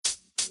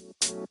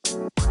All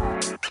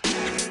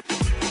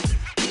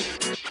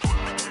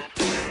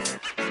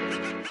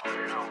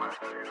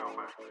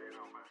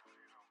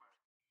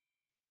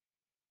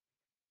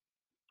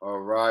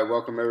right,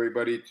 welcome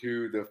everybody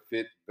to the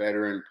Fit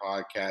Veteran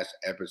Podcast,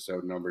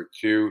 episode number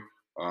 2.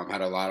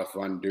 Had a lot of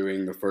fun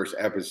doing the first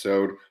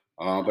episode,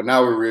 but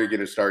now we're really going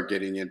to start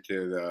getting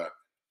into the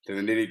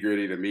nitty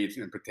gritty, the meats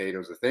and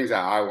potatoes, the things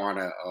that I want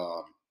to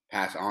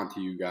pass on to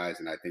you guys,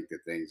 and I think the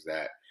things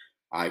that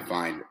I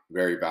find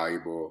very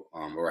valuable,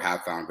 or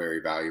have found very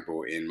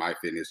valuable in my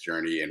fitness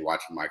journey and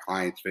watching my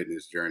clients'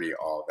 fitness journey,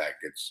 all that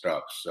good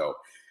stuff. So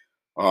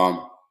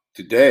um,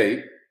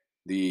 today,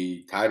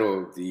 the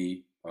title of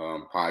the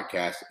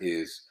podcast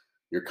is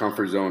Your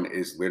Comfort Zone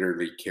is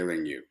Literally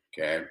Killing You.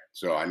 Okay.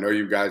 So I know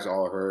you guys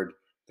all heard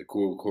the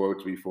cool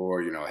quotes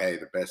before, hey,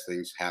 the best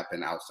things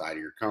happen outside of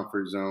your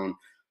comfort zone.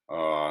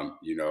 Um,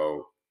 you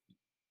know,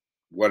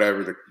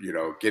 whatever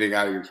getting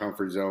out of your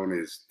comfort zone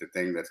is the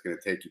thing that's going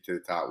to take you to the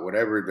top,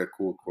 whatever the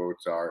cool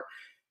quotes are.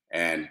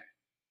 And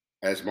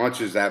as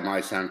much as that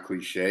might sound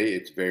cliche,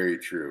 it's very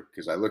true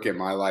because I look at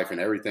my life and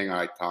everything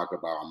I talk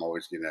about, I'm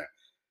always going to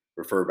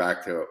refer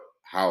back to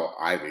how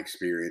I've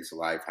experienced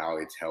life, how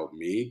it's helped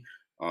me,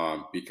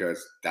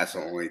 because that's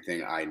the only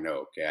thing I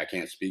know. Okay, I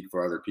can't speak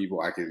for other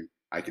people. I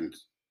can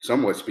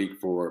somewhat speak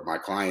for my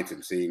clients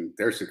and seeing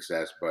their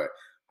success, but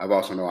I've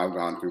also know I've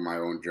gone through my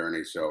own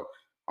journey. So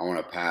I want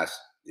to pass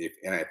if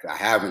I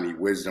have any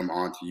wisdom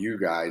on to you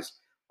guys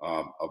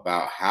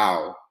about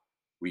how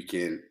we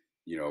can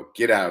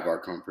get out of our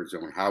comfort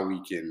zone, how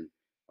we can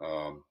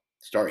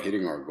start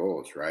hitting our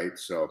goals, right?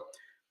 So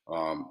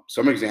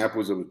some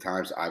examples of the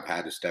times I've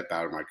had to step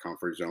out of my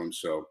comfort zone.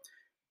 So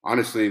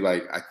honestly,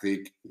 like I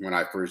think when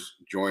I first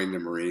joined the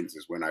Marines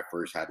is when I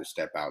first had to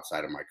step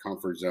outside of my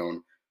comfort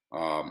zone.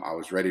 I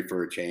was ready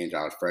for a change.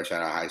 I was fresh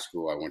out of high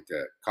school. I went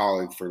to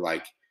college for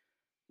like,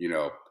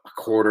 a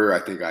quarter. I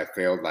think I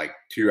failed like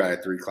 2 out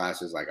of 3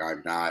 classes. Like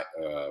I'm not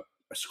a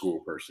school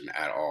person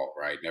at all,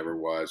 right? Never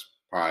was,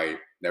 probably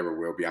never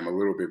will be. I'm a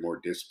little bit more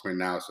disciplined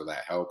now, so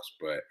that helps.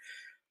 But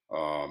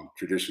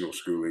traditional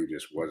schooling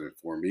just wasn't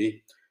for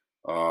me,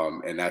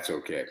 and that's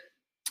okay.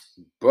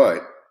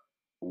 But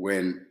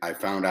when I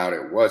found out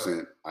it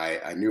wasn't,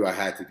 I knew I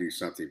had to do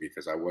something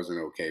because I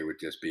wasn't okay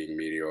with just being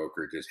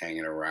mediocre, just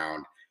hanging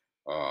around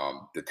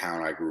the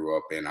town I grew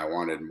up in. I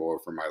wanted more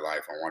for my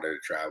life. I wanted to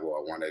travel.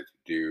 I wanted to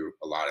do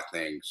a lot of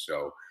things.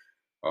 So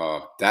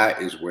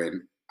that is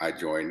when I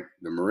joined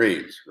the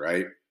Marines,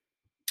 right?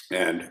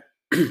 And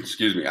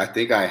excuse me, I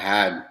think I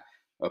had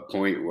a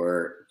point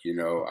where,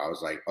 I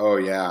was like, oh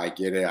yeah, I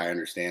get it. I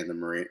understand the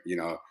Marine,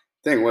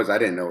 thing was I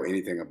didn't know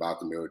anything about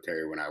the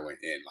military when I went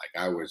in. Like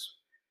I was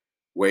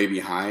way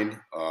behind.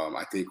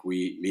 I think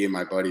me and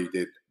my buddy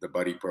did the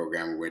buddy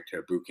program. We went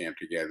to boot camp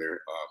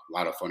together. A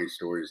lot of funny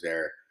stories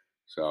there.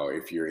 So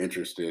if you're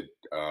interested,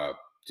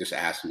 just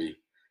ask me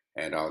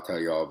and I'll tell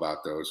you all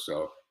about those.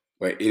 So,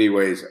 but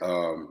anyways,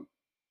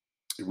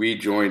 we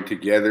joined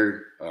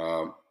together.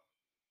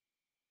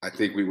 I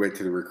think we went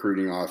to the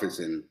recruiting office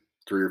and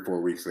 3 or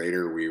 4 weeks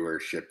later we were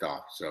shipped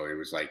off. So it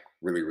was like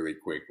really, really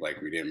quick.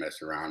 Like we didn't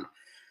mess around.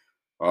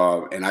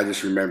 And I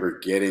just remember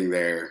getting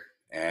there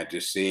and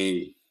just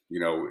seeing,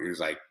 it was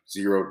like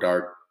zero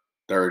dark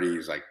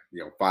 30s, like,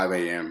 5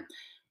 a.m.,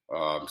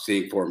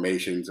 seeing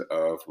formations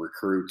of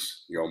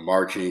recruits,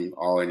 marching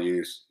all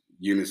in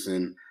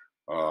unison.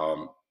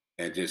 Um,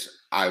 and just,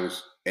 I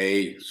was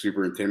A,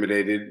 super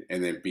intimidated.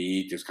 And then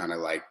B, just kind of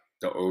like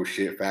the oh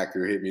shit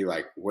factor hit me.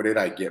 Like, what did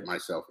I get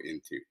myself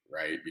into?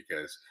 Right.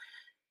 Because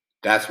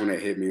that's when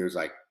it hit me. It was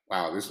like,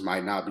 wow, this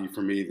might not be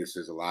for me. This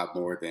is a lot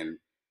more than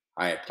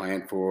I had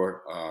planned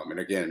for. And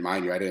again,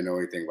 mind you, I didn't know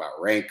anything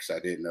about ranks. I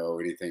didn't know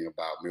anything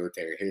about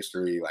military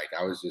history. Like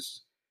I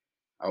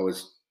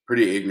was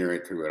pretty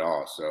ignorant to it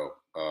all. So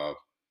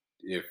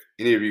if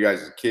any of you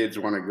guys as kids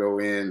want to go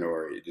in,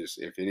 or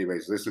if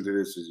anybody's listening to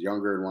this is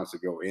younger and wants to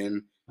go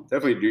in,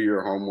 definitely do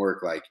your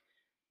homework. Like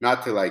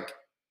not to like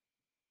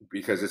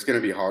because it's going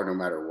to be hard no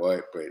matter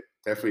what, but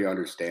definitely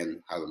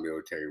understand how the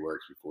military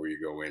works before you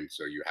go in,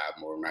 so you have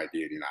more of an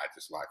idea. I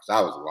just like, cause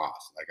I was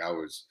lost, like I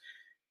was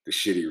the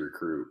shitty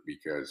recruit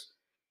because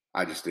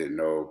I just didn't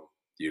know,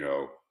 you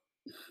know,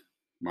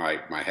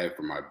 my head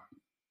from my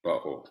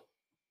butthole,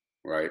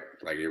 right?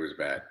 Like it was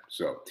bad.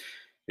 So,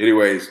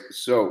 anyways,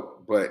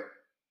 but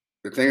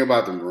the thing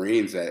about the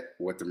Marines that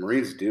what the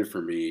Marines did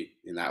for me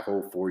in that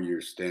whole 4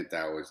 year stint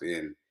that I was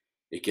in,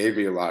 it gave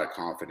me a lot of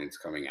confidence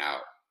coming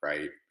out,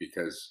 right?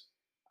 Because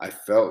I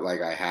felt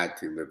like I had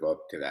to live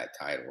up to that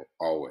title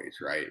always,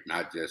 right?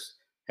 Not just,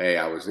 hey,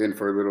 I was in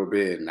for a little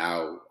bit and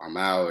now I'm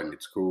out and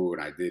it's cool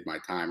and I did my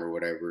time or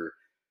whatever.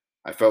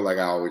 I felt like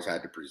I always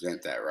had to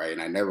present that, right?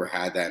 And I never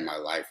had that in my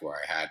life where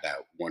I had that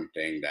one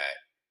thing that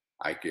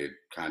I could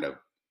kind of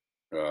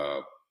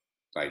uh,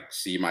 like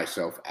see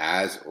myself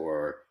as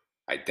or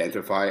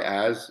identify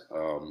as.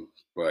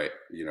 But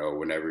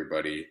when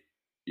everybody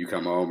you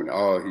come home and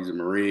oh, he's a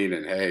Marine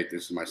and hey,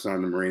 this is my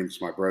son, the Marine, this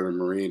is my brother,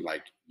 Marine.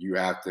 Like you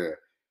have to.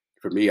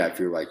 For me, I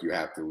feel like you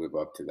have to live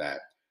up to that,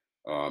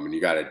 and you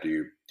got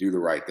to do the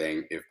right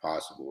thing if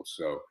possible.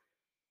 So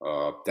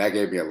that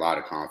gave me a lot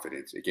of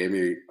confidence. It gave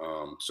me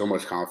so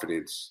much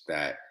confidence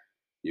that,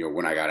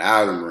 when I got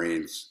out of the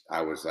Marines,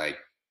 I was like,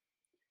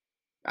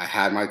 I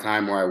had my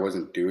time where I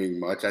wasn't doing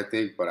much, I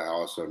think, but I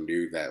also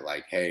knew that,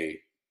 like, hey,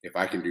 if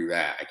I can do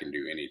that, I can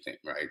do anything,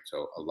 right?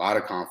 So a lot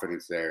of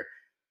confidence there.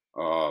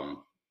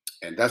 Um,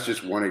 and that's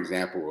just one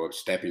example of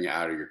stepping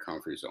out of your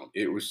comfort zone.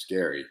 It was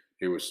scary.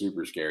 It was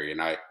super scary.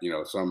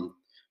 And some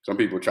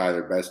people try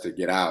their best to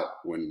get out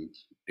when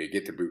they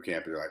get to boot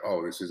camp. And they're like,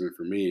 oh, this isn't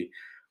for me.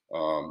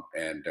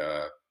 And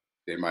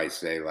they might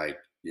say like,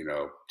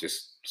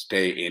 just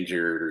stay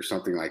injured or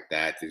something like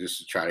that to just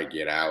to try to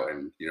get out.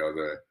 And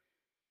the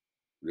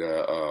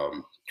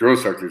drill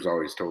instructors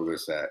always told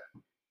us that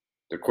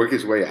the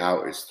quickest way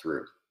out is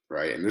through,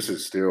 right? And this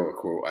is still a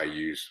quote I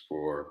use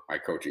for my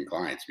coaching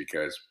clients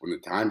because when the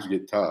times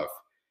get tough,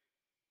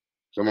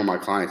 some of my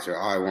clients are, oh,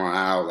 I want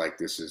out. Like,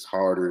 this is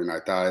harder than I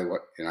thought.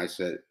 And I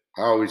said,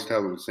 I always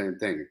tell them the same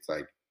thing. It's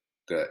like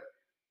the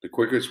the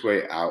quickest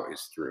way out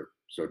is through.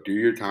 So do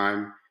your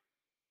time,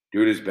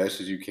 do it as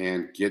best as you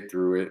can, get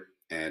through it,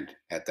 and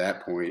at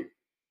that point,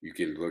 you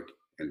can look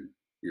and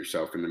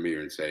yourself in the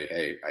mirror and say,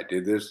 hey, I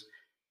did this,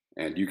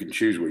 and you can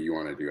choose what you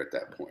want to do at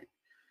that point.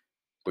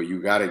 But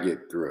you got to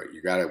get through it.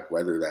 You got to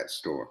weather that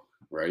storm,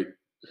 right?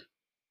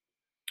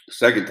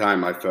 Second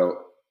time I felt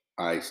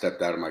I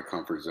stepped out of my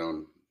comfort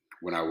zone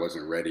when I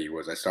wasn't ready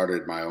was I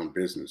started my own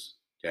business.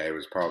 Okay, it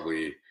was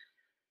probably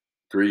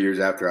 3 years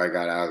after I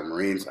got out of the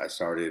Marines. I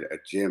started a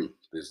gym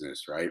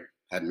business. Right,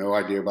 had no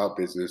idea about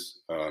business.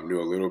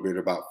 Knew a little bit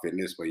about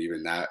fitness, but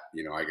even that,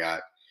 I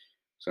got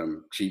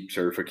some cheap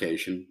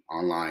certification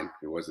online.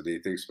 It wasn't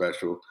anything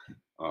special,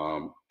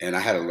 and I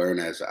had to learn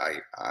as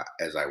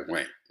I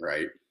went.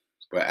 Right,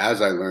 but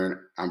as I learned,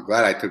 I'm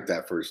glad I took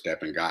that first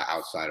step and got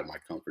outside of my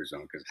comfort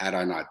zone. Because had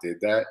I not did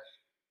that,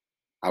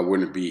 I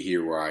wouldn't be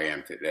here where I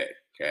am today.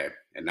 Okay,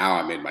 and now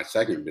I'm in my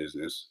second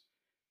business.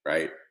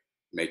 Right,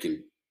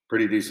 making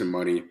pretty decent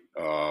money.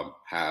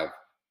 Have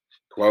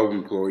 12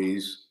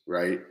 employees.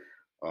 Right,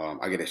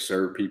 I get to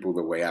serve people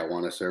the way I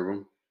want to serve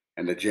them.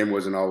 And the gym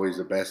wasn't always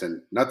the best,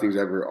 and nothing's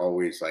ever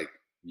always like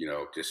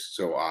just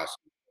so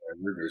awesome.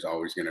 There's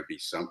always going to be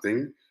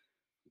something,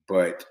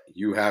 but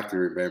you have to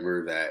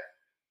remember that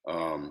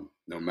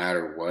no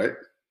matter what,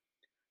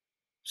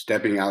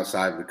 stepping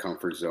outside of the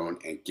comfort zone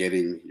and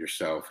getting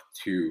yourself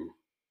to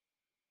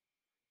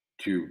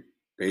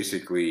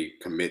basically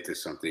commit to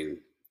something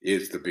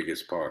is the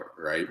biggest part,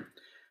 right?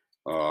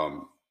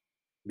 Um,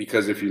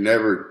 because if you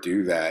never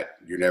do that,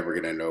 you're never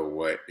going to know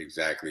what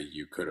exactly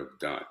you could have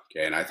done.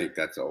 Okay, and Um,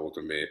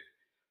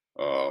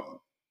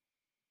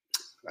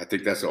 I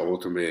think that's the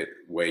ultimate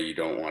way you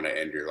don't want to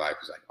end your life.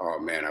 Is like, oh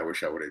man, I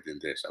wish I would have done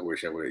this. I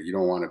wish I would have. You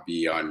don't want to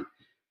be on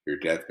your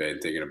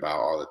deathbed thinking about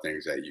all the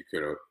things that you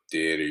could have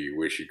did or you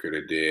wish you could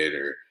have did,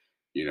 or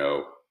you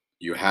know,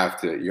 you have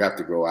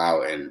to go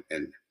out and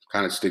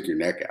kind of stick your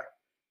neck out,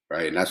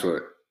 right? And that's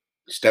what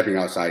stepping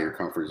outside your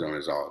comfort zone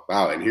is all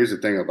about. And here's the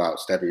thing about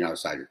stepping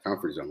outside your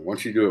comfort zone: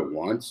 once you do it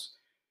once,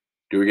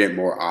 doing it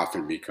more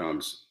often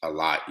becomes a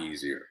lot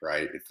easier,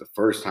 right? It's the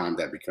first time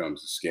that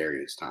becomes the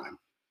scariest time.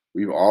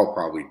 We've all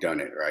probably done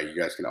it, right? You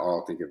guys can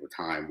all think of a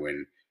time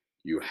when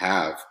you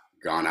have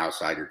gone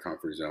outside your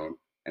comfort zone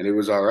and it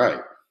was all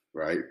right,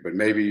 right? But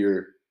maybe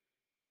you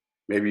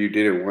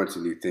did it once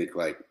and you think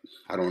like,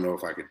 I don't know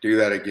if I could do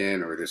that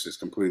again, or this is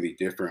completely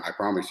different. I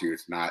promise you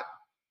it's not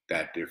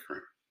that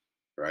different,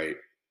 right?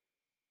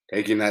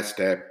 Taking that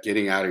step,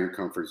 getting out of your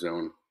comfort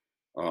zone,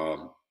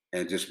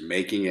 and just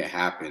making it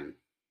happen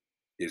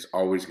is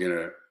always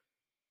gonna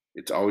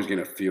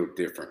feel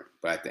different.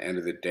 But at the end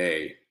of the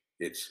day,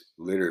 it's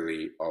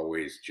literally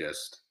always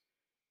just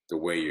the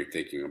way you're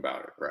thinking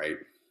about it, right?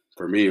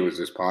 For me, it was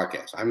this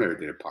podcast. I've never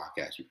did a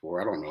podcast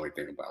before. I don't know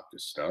anything about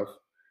this stuff.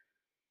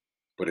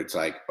 But it's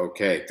like,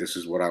 okay, this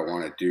is what I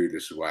want to do.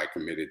 This is what I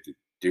committed to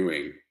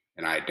doing.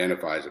 And I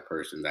identify as a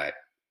person that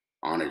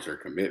honors their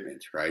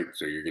commitments, right?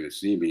 So you're gonna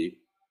see me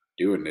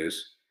doing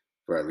this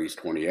for at least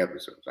 20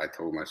 episodes. I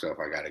told myself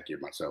I gotta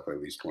give myself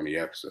at least 20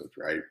 episodes,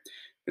 right?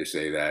 They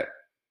say that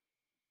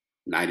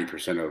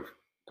 90% of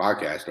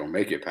podcasts don't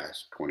make it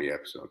past 20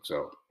 episodes.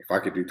 So if I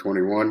could do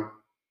 21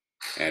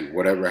 and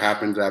whatever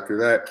happens after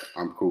that,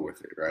 I'm cool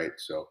with it, right?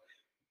 So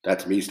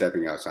that's me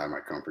stepping outside my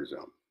comfort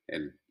zone.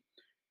 And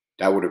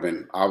that would have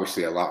been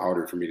obviously a lot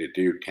harder for me to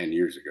do 10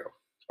 years ago.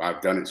 But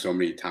I've done it so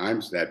many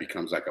times that it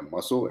becomes like a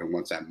muscle. And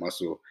once that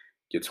muscle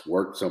gets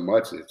worked so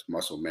much, it's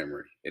muscle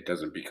memory. It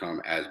doesn't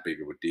become as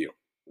big of a deal,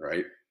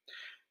 right?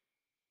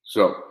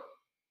 So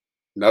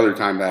another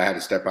time that I had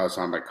to step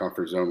outside my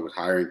comfort zone was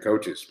hiring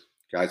coaches.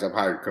 Guys, I've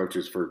hired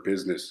coaches for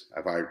business.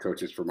 I've hired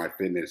coaches for my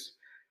fitness.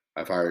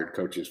 I've hired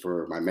coaches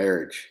for my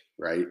marriage,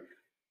 right?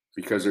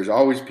 Because there's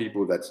always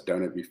people that's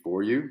done it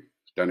before you,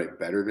 done it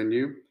better than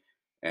you,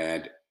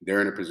 and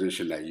they're in a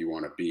position that you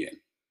want to be in,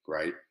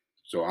 right?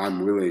 So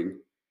I'm willing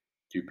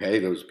to pay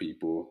those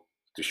people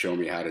to show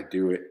me how to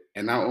do it.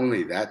 And not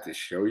only that to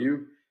show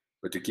you,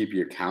 but to keep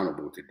you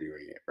accountable to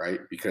doing it, right?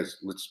 Because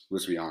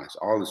let's be honest,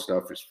 all this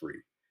stuff is free.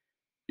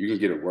 You can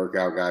get a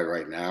workout guide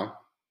right now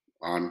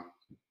on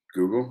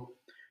Google.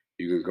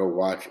 You can go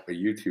watch a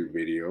YouTube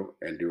video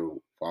and do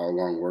a follow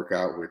along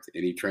workout with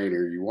any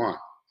trainer you want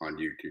on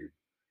YouTube,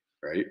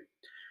 right?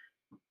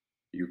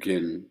 You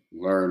can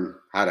learn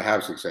how to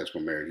have successful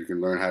marriage. You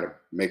can learn how to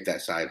make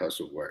that side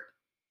hustle work.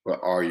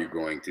 But are you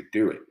going to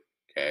do it?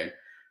 Okay.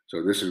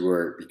 So this is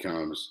where it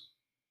becomes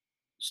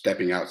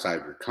stepping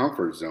outside your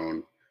comfort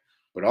zone,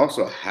 but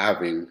also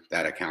having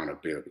that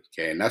accountability.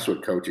 Okay. And that's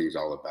what coaching is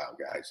all about,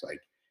 guys. Like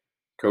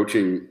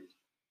coaching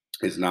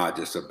is not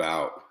just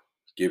about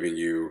giving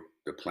you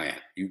the plan.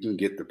 You can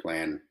get the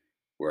plan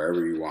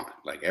wherever you want.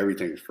 Like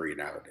everything's free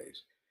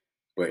nowadays.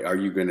 But are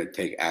you going to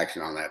take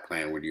action on that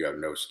plan when you have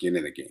no skin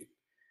in the game?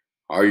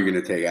 Are you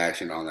going to take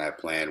action on that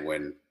plan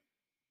when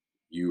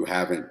you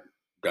haven't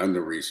done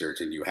the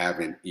research and you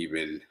haven't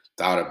even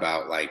thought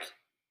about like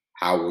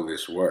how will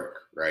this work,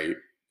 right?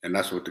 And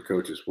that's what the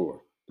coach is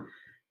for.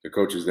 The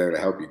coach is there to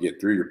help you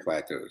get through your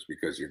plateaus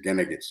because you're going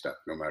to get stuck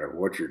no matter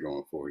what you're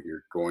going for.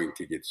 You're going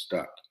to get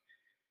stuck.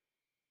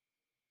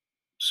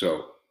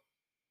 So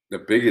the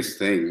biggest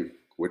thing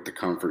with the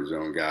comfort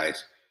zone,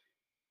 guys,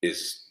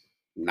 is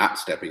not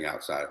stepping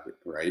outside of it,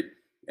 right?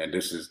 And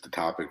this is the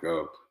topic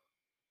of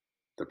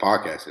the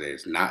podcast today,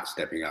 is not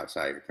stepping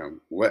outside your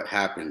comfort. What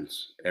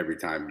happens every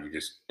time you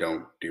just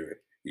don't do it?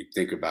 You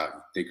think about,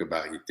 you think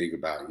about, you think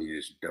about, and you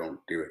just don't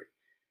do it.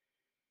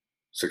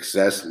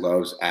 Success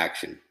loves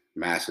action,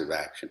 massive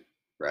action,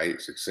 right?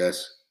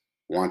 Success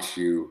wants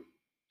you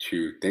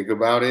to think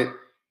about it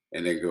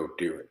and then go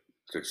do it.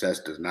 Success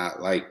does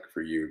not like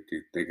for you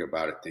to think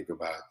about it, think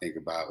about it, think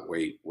about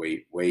it,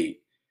 wait,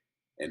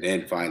 and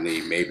then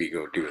finally maybe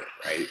go do it,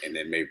 right? And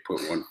then maybe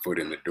put one foot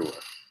in the door.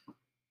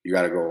 You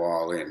got to go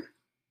all in,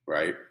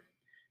 right?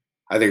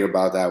 I think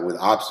about that with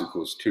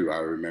obstacles too. I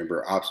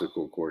remember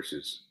obstacle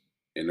courses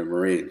in the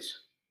Marines,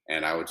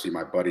 and I would see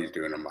my buddies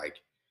doing them. Like,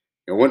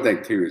 one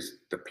thing too is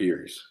the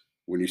peers.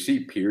 When you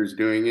see peers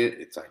doing it,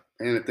 it's like,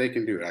 man, if they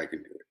can do it, I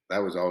can do it.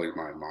 That was always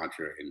my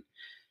mantra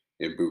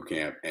in boot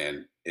camp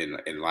and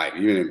in life,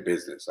 even in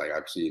business. Like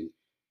I've seen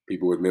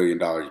people with $1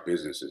 million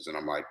businesses, and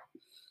I'm like,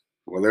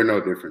 well, they're no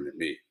different than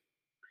me,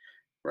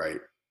 right?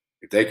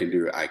 If they can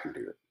do it, I can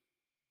do it.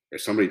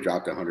 If somebody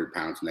dropped 100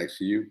 pounds next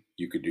to you,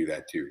 you could do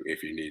that too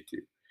if you need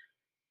to.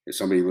 If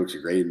somebody looks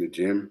great in the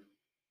gym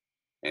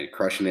and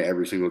crushing it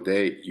every single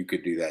day, you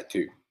could do that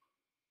too.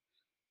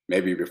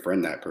 Maybe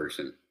befriend that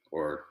person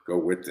or go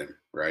with them,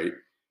 right?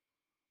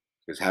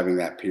 Because having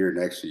that peer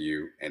next to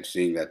you and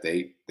seeing that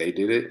they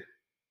did it,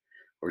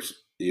 or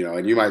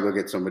and you might look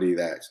at somebody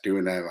that's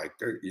doing that like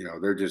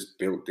they're just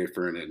built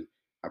different, and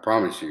I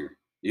promise you,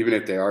 even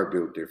if they are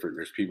built different,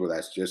 there's people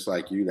that's just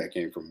like you that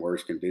came from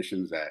worse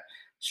conditions that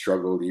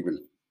struggled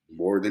even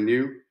more than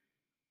you,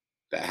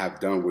 that have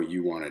done what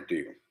you want to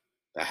do,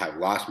 that have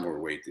lost more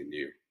weight than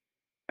you,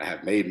 that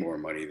have made more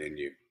money than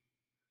you,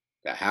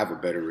 that have a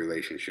better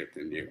relationship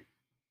than you.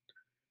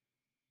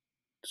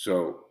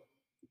 So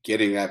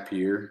getting that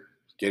peer,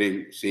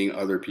 seeing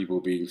other people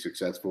being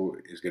successful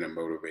is going to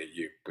motivate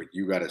you. But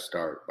you got to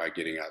start by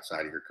getting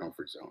outside of your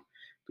comfort zone.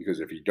 Because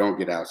if you don't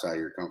get outside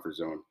your comfort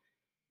zone,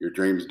 your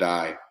dreams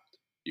die.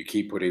 You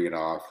keep putting it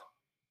off.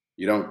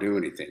 You don't do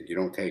anything. You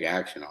don't take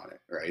action on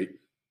it, right?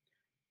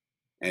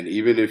 And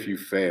even if you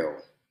fail,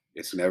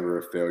 it's never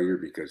a failure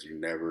because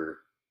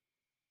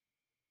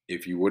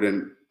if you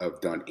wouldn't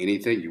have done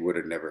anything, you would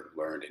have never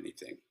learned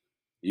anything.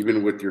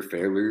 Even with your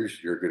failures,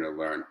 you're going to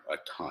learn a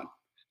ton.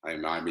 I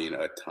mean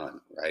a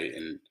ton, right?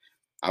 And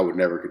I would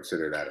never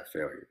consider that a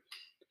failure.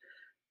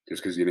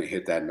 Just because you didn't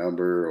hit that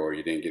number or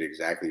you didn't get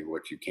exactly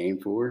what you came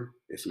for,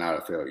 it's not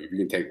a failure. If you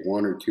can take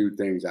one or two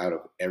things out of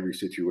every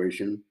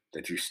situation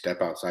that you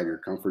step outside your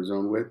comfort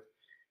zone with,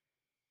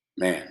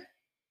 man,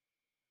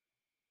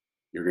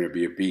 you're going to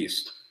be a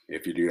beast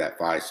if you do that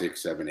 5,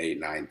 6, 7, 8,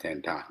 9,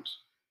 10 times,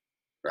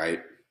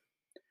 right?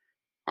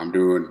 I'm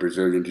doing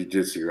Brazilian Jiu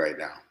Jitsu right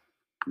now.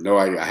 No,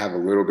 I have a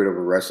little bit of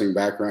a wrestling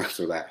background,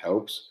 so that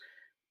helps.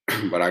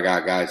 But I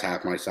got guys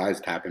half my size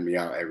tapping me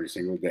out every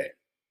single day.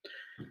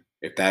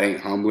 If that ain't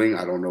humbling,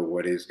 I don't know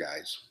what is,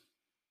 guys.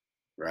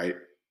 Right?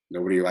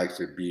 Nobody likes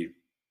to be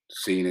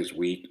seen as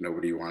weak.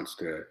 Nobody wants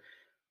to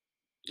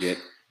get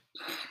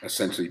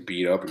essentially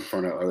beat up in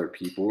front of other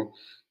people.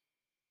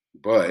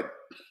 But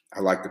I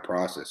like the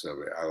process of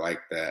it. I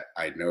like that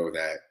I know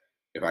that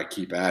if I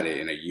keep at it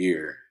in a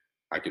year,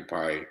 I could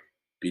probably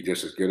be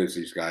just as good as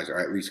these guys, or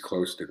at least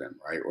close to them,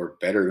 right? Or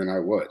better than I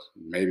was.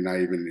 Maybe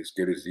not even as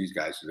good as these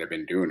guys because I've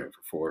been doing it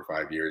for 4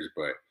 or 5 years,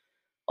 but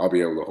I'll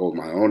be able to hold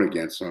my own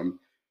against them.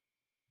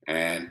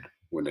 And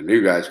when the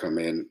new guys come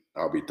in,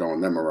 I'll be throwing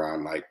them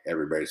around like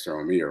everybody's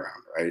throwing me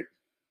around, right?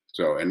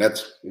 So, and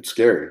it's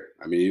scary.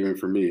 I mean, even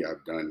for me,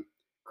 I've done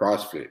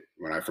CrossFit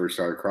when I first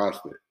started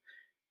CrossFit.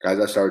 Guys,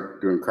 I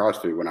started doing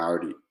CrossFit when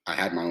I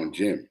had my own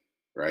gym,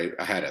 right?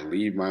 I had to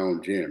leave my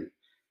own gym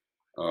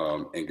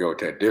and go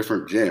to a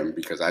different gym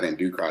because I didn't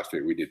do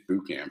CrossFit. We did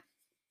boot camp,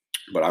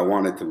 but I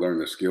wanted to learn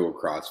the skill of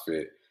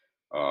CrossFit.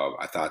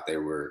 I thought they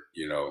were,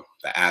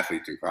 the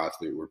athletes in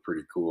CrossFit were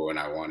pretty cool, and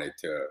I wanted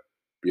to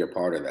be a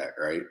part of that,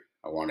 right?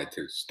 I wanted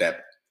to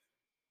step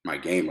my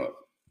game up.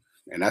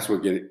 And that's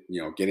what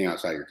getting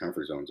outside your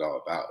comfort zone is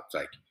all about. It's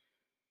like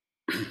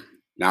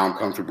now I'm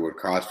comfortable with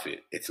CrossFit.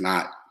 It's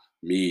not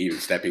me even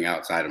stepping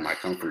outside of my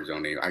comfort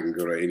zone. I can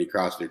go to any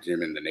CrossFit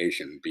gym in the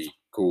nation and be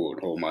cool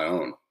and hold my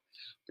own.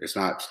 It's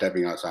not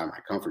stepping outside my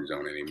comfort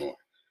zone anymore.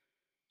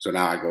 So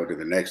now I go to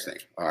the next thing.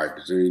 All right,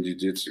 Brazilian Jiu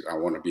Jitsu. I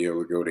want to be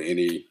able to go to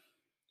any,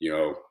 you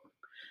know,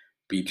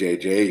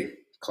 BJJ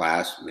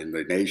class in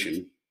the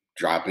nation,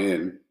 drop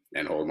in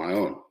and hold my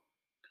own,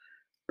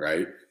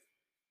 right?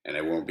 And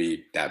it won't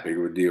be that big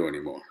of a deal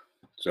anymore.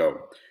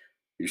 So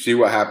you see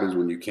what happens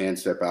when you can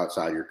step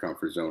outside your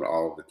comfort zone,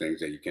 all of the things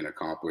that you can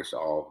accomplish,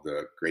 all of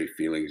the great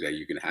feelings that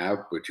you can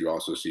have, but you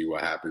also see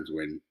what happens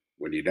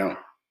when you don't,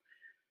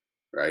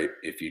 right?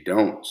 If you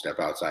don't step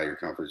outside your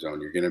comfort zone,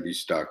 you're going to be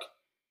stuck.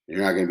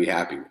 You're not going to be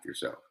happy with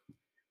yourself.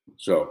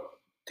 So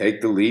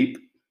take the leap.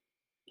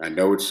 I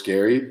know it's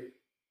scary.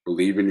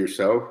 Believe in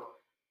yourself.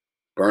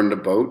 Burn the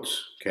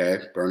boats.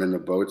 Okay, burning the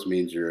boats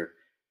means you're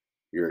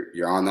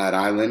on that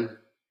island.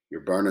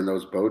 You're burning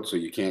those boats so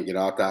you can't get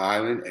off that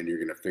island, and you're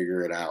gonna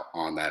figure it out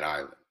on that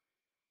island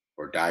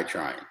or die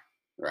trying.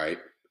 Right?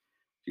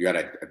 You got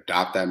to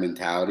adopt that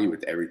mentality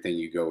with everything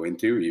you go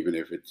into, even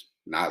if it's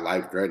not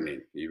life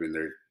threatening. Even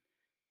there,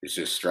 it's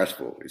just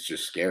stressful. It's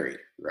just scary.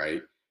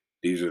 Right?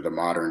 These are the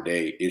modern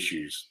day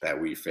issues that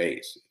we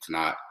face. It's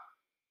not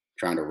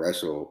trying to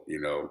wrestle,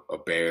 a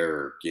bear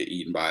or get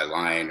eaten by a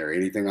lion or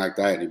anything like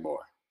that anymore.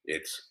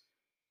 It's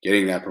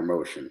getting that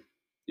promotion.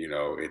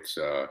 It's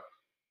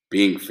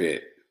being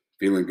fit,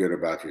 feeling good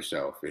about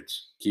yourself.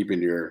 It's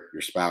keeping your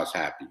spouse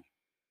happy.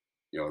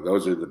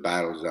 Those are the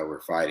battles that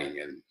we're fighting,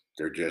 and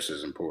they're just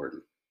as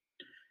important.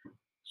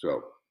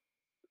 So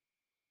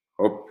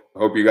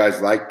hope you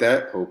guys like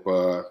that.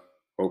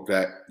 Hope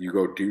that you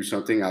go do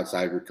something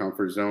outside your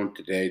comfort zone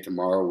today,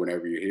 tomorrow,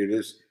 whenever you hear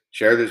this.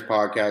 Share this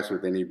podcast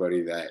with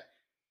anybody that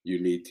you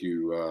need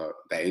to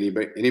that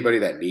anybody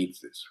that needs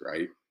this,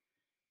 right?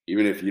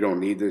 Even if you don't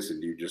need this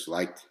and you just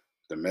liked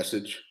the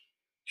message,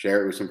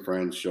 share it with some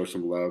friends, show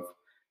some love,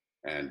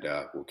 and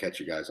we'll catch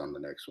you guys on the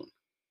next one.